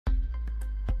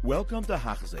Welcome to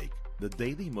Hachzik, the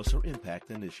Daily Musar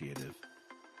Impact Initiative.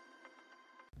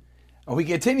 And we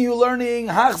continue learning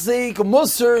Hachzik,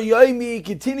 Musar, Yoimi,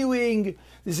 continuing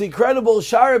this incredible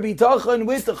Sha'ar Habitachon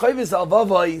with the Chayvis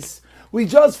Alvavais. We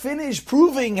just finished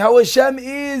proving how Hashem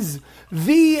is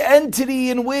the entity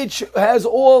in which has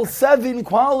all 7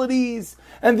 qualities,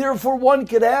 and therefore one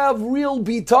could have real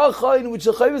bitachon, which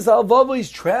the Chayvis Alvavais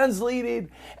is translated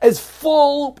as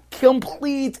full,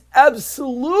 complete,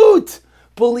 absolute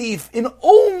belief in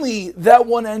only that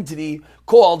one entity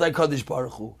called HaKadosh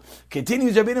Baruch Hu.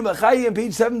 Continues Rabbeinu Bachai on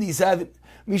page 77.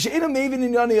 Mishe'ena mevin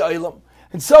in yanei olam.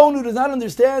 And someone who does not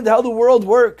understand how the world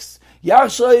works, he's going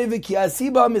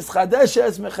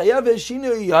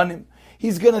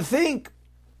to think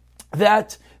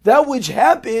that that which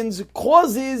happens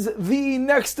causes the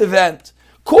next event.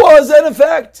 Cause and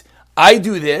effect. I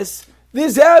do this,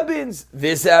 this happens,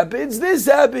 this happens, this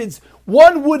happens.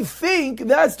 One would think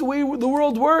that's the way the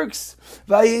world works.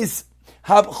 And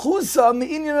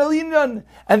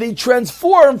they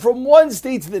transform from one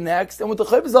state to the next. And what the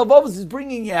Chayvis Alvavos is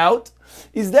bringing out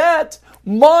is that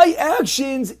my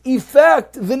actions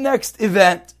affect the next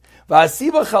event. And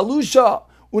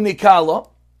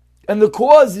the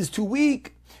cause is too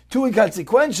weak, too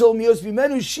inconsequential,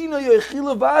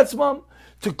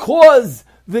 to cause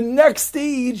the next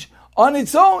stage on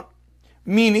its own.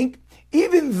 Meaning,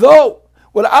 even though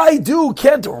what I do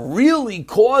can't really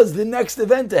cause the next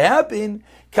event to happen,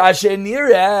 but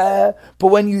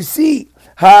when you see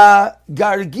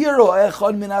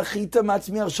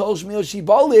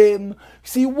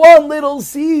see one little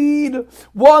seed,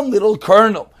 one little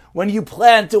kernel. When you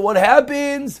plant it, what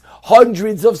happens?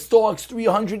 Hundreds of stalks,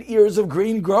 300 ears of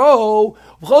grain grow.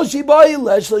 And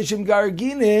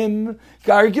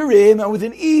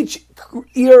within each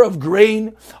ear of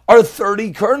grain are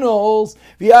 30 kernels.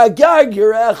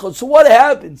 So what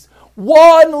happens?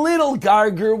 One little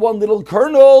garger, one little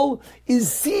kernel is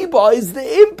siba, is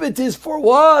the impetus for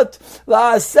what?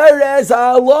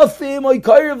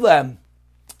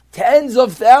 Tens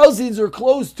of thousands or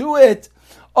close to it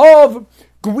of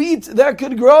wheat that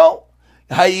could grow.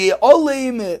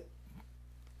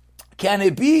 Can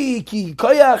it be? Can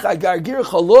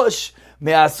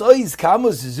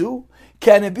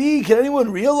it be? Can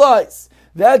anyone realize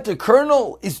that the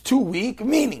kernel is too weak?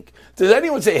 Meaning, does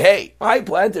anyone say, hey, I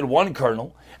planted one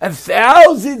kernel and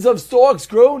thousands of stalks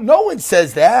grow? No one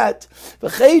says that. All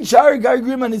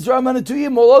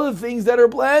other things that are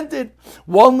planted,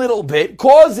 one little bit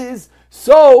causes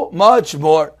so much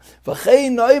more.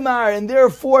 And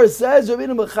therefore says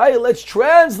Rabbeinu Bachai, let's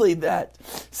translate that.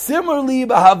 Similarly,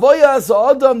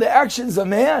 the actions of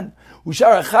man, and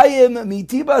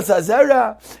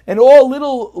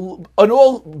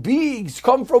all beings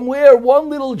come from where? One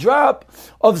little drop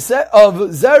of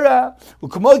zera.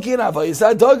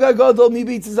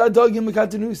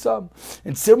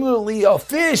 And similarly, a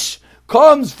fish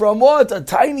comes from what? A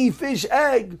tiny fish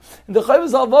egg. And the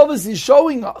Chayvis Alvavos is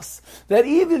showing us that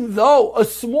even though a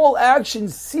small action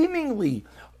seemingly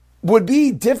would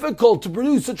be difficult to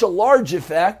produce such a large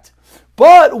effect,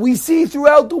 but we see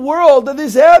throughout the world that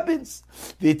this happens.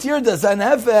 So therefore,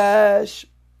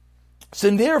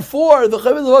 the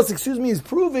Chayvis Alvavos, is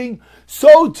proving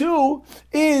so too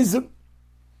is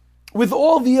with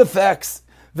all the effects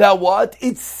that what?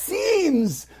 It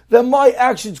seems that my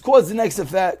actions cause the next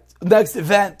event.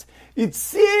 It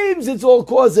seems it's all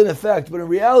cause and effect, but in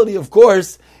reality, of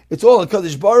course, it's all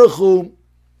HaKadosh Baruch Hu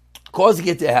causing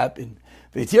it to happen.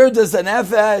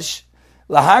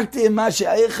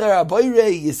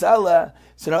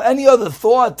 So now any other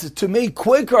thought to make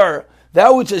quicker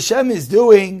that which Hashem is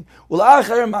doing,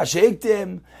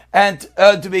 and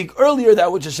to make earlier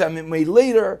that which Hashem made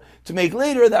later, to make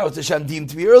later that which Hashem deemed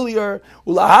to be earlier,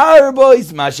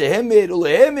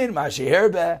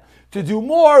 to do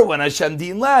more when Hashem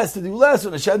deemed less, to do less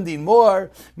when Hashem deemed more.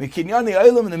 In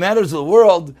the matters of the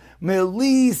world,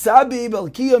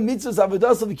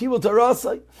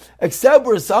 except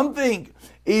where something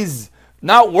is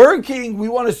not working, we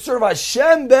want to serve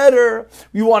Hashem better,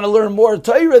 we want to learn more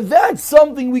Torah, that's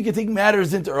something we can take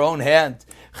matters into our own hand.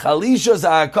 When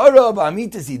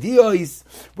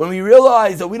we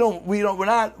realize that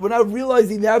we're not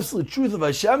realizing the absolute truth of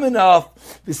Hashem enough,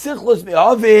 and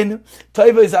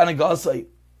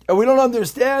we don't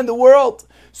understand the world.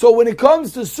 So when it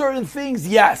comes to certain things,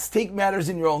 yes, take matters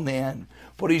in your own hand.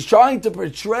 But he's trying to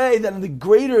portray that in the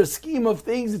greater scheme of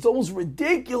things, it's almost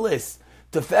ridiculous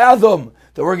to fathom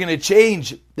that we're going to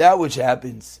change that which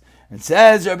happens. And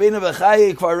says Rabbeinu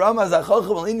Bachai,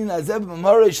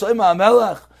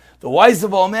 the wise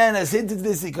of all men has hinted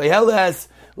this in Koheles,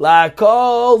 La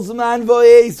kol zman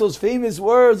vo'es, those famous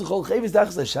words. Chol cheves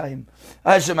tachas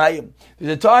Hashemayim.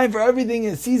 There's a time for everything,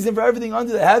 a season for everything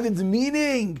under the heavens,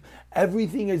 meaning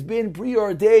everything has been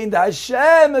preordained.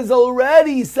 Hashem has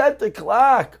already set the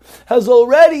clock, has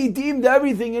already deemed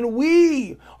everything, and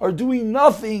we are doing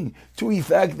nothing to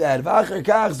effect that. V'achar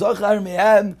kach zochar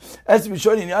mehem es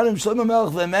b'shoni yanim Shlomo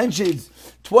Melech mentions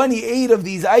 28 of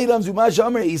these items. Umash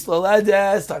Amar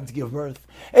Islaledes, time to give birth.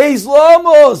 Eis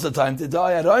Lamos, the time to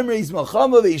die. At Omer Eis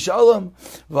Melchama Ve'Shalom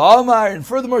V'Amar, and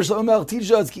furthermore Shlomo Melech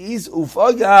teaches us Ki Is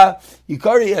Ufaga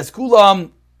Yikari Es Kulam.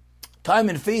 Time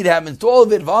and fate happens to all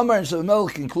of it. V'Amar, and Shlomo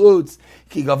Melech concludes,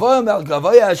 Ki Gavoyim El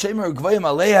Gavoya Hashem Gavoyim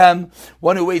Alehem.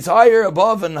 One who waits higher,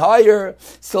 above, and higher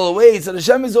still awaits, and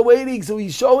Hashem is awaiting. So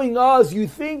He's showing us. You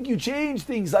think you change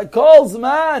things. Like calls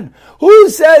man. Who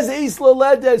says Eis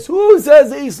Laledes? Who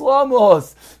says Eis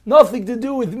Lamos? Nothing to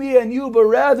do with me and you, but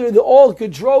rather the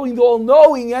all-controlling, the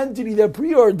all-knowing entity that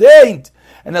preordained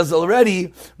and has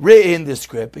already written the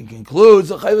script, and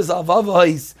concludes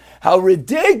how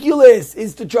ridiculous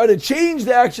is to try to change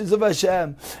the actions of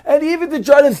Hashem, and even to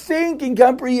try to think and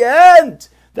comprehend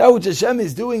that which Hashem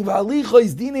is doing. The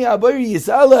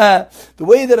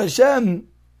way that Hashem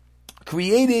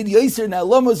created Yaiser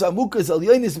Na'lamos Amukas Al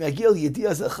Yonis Me'agil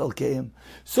Yedias Echalkeim.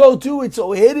 So too, it's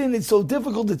so hidden, it's so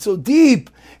difficult, it's so deep.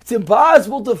 It's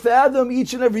impossible to fathom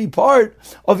each and every part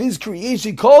of His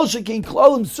creation. Kol Shekin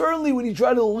Klalim, certainly when you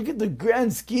try to look at the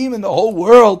grand scheme in the whole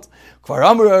world. Kvar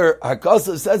Amar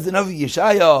HaKasav says the Navi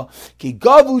Yeshaya, Ki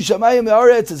Gavu Shamayim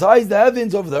Haaretz, as high as the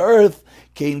heavens over the earth.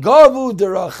 So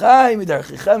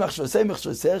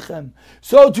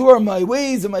too are my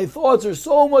ways, and my thoughts are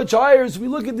so much higher. So we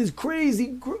look at this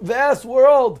crazy, vast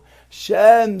world.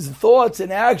 Shem's thoughts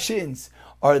and actions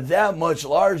are that much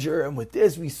larger. And with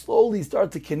this, we slowly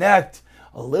start to connect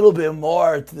a little bit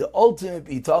more to the ultimate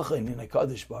bitachon in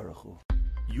HaKadosh Baruch Hu.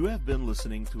 You have been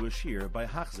listening to a shir by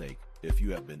Hachzeik. If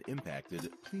you have been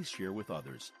impacted, please share with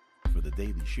others. For the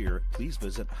daily shir, please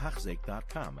visit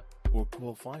Hachzeik.com or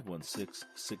call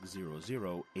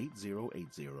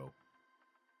 516-600-8080.